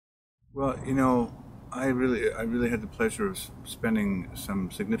Well, you know, I really had the pleasure of spending some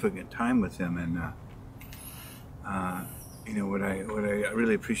significant time with him, and uh, what I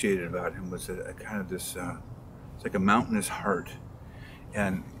really appreciated about him was a kind of this, it's like a mountainous heart,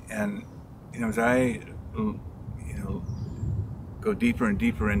 and as I go deeper and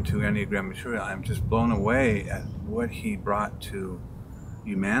deeper into Enneagram material, I'm just blown away at what he brought to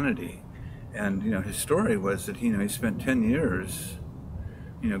humanity. And his story was that he spent 10 years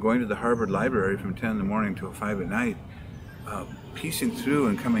going to the Harvard Library from 10 in the morning till 5 at night, piecing through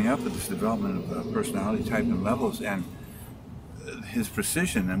and coming up with this development of personality type and levels, and his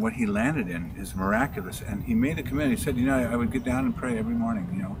precision and what he landed in is miraculous. And he made a commitment. He said, I would get down and pray every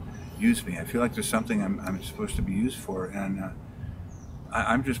morning, use me. I feel like there's something I'm supposed to be used for. And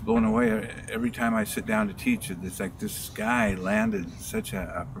I'm just blown away every time I sit down to teach. It's like this guy landed such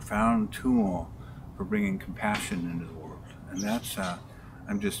a profound tool for bringing compassion into the world. And that's,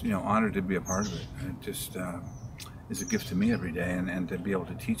 I'm just, honored to be a part of it. And it just is a gift to me every day. And to be able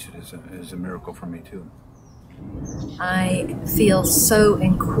to teach it is a miracle for me, too. I feel so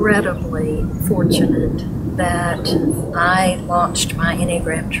incredibly fortunate that I launched my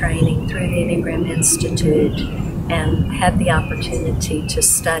Enneagram training through the Enneagram Institute and had the opportunity to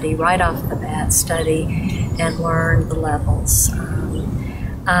study right off the bat, study and learn the levels.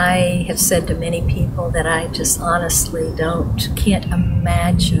 I have said to many people that I just honestly can't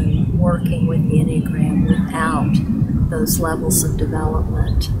imagine working with the Enneagram without those levels of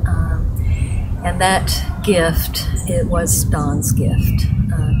development. And that gift, it was Don's gift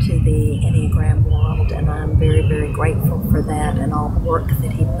to the Enneagram world, and I'm very, very grateful for that and all the work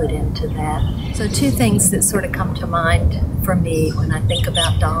that he put into that. So two things that sort of come to mind for me when I think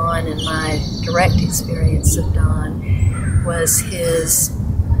about Don and my direct experience of Don was his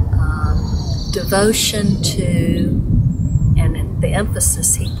devotion to and the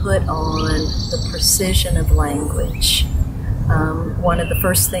emphasis he put on the precision of language. One of the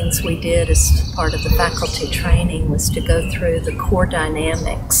first things we did as part of the faculty training was to go through the core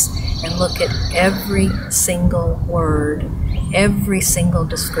dynamics and look at every single word, every single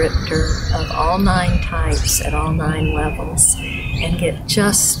descriptor of all 9 types at all 9 levels, and get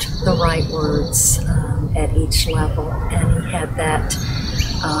just the right words at each level. And he had that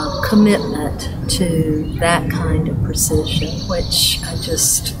commitment to that kind of precision, which I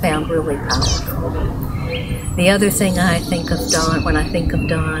just found really powerful. The other thing I think of Don, when I think of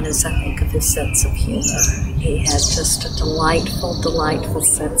Don, is I think of his sense of humor. He had just a delightful, delightful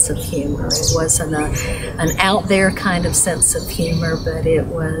sense of humor. It wasn't an out there kind of sense of humor, but it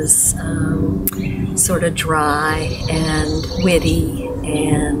was sort of dry and witty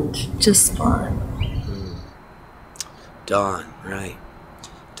and just fun. Don, right.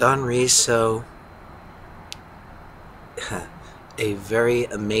 Don Riso, a very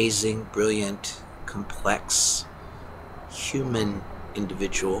amazing, brilliant, complex human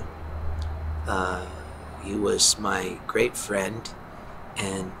individual. He was my great friend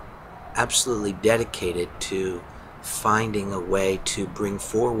and absolutely dedicated to finding a way to bring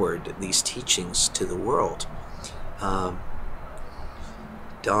forward these teachings to the world.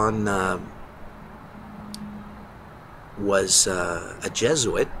 Don was a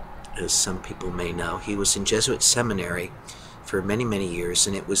Jesuit, as some people may know. He was in Jesuit seminary for many, many years,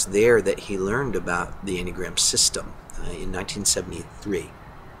 and it was there that he learned about the Enneagram system in 1973.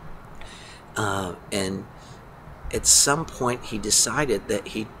 And at some point he decided that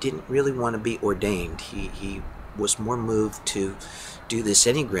he didn't really want to be ordained. He was more moved to do this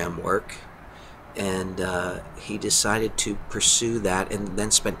Enneagram work, and he decided to pursue that, and then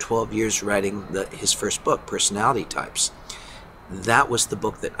spent 12 years writing his first book, Personality Types. That was the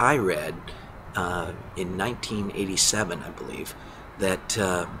book that I read in 1987, I believe,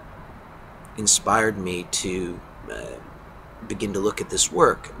 that inspired me to begin to look at this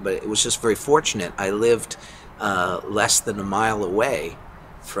work. But it was just very fortunate. I lived less than a mile away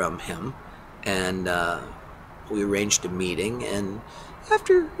from him, and we arranged a meeting, and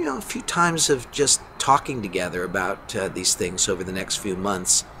after a few times of just talking together about these things over the next few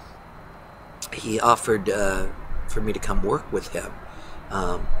months, he offered for me to come work with him.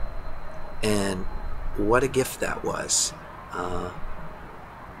 And what a gift that was.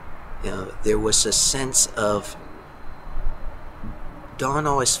 There was a sense of, Don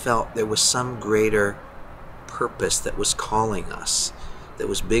always felt there was some greater purpose that was calling us, that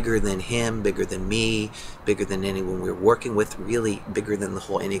was bigger than him, bigger than me, bigger than anyone we were working with, really bigger than the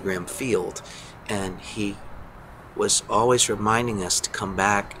whole Enneagram field. And he was always reminding us to come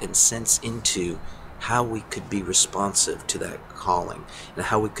back and sense into how we could be responsive to that calling and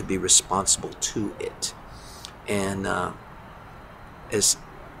how we could be responsible to it. And as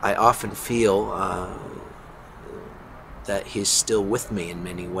I often feel that he's still with me in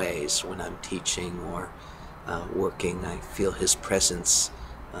many ways when I'm teaching or working. I feel his presence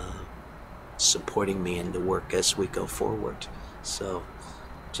supporting me in the work as we go forward. So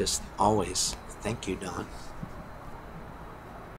just always thank you, Don.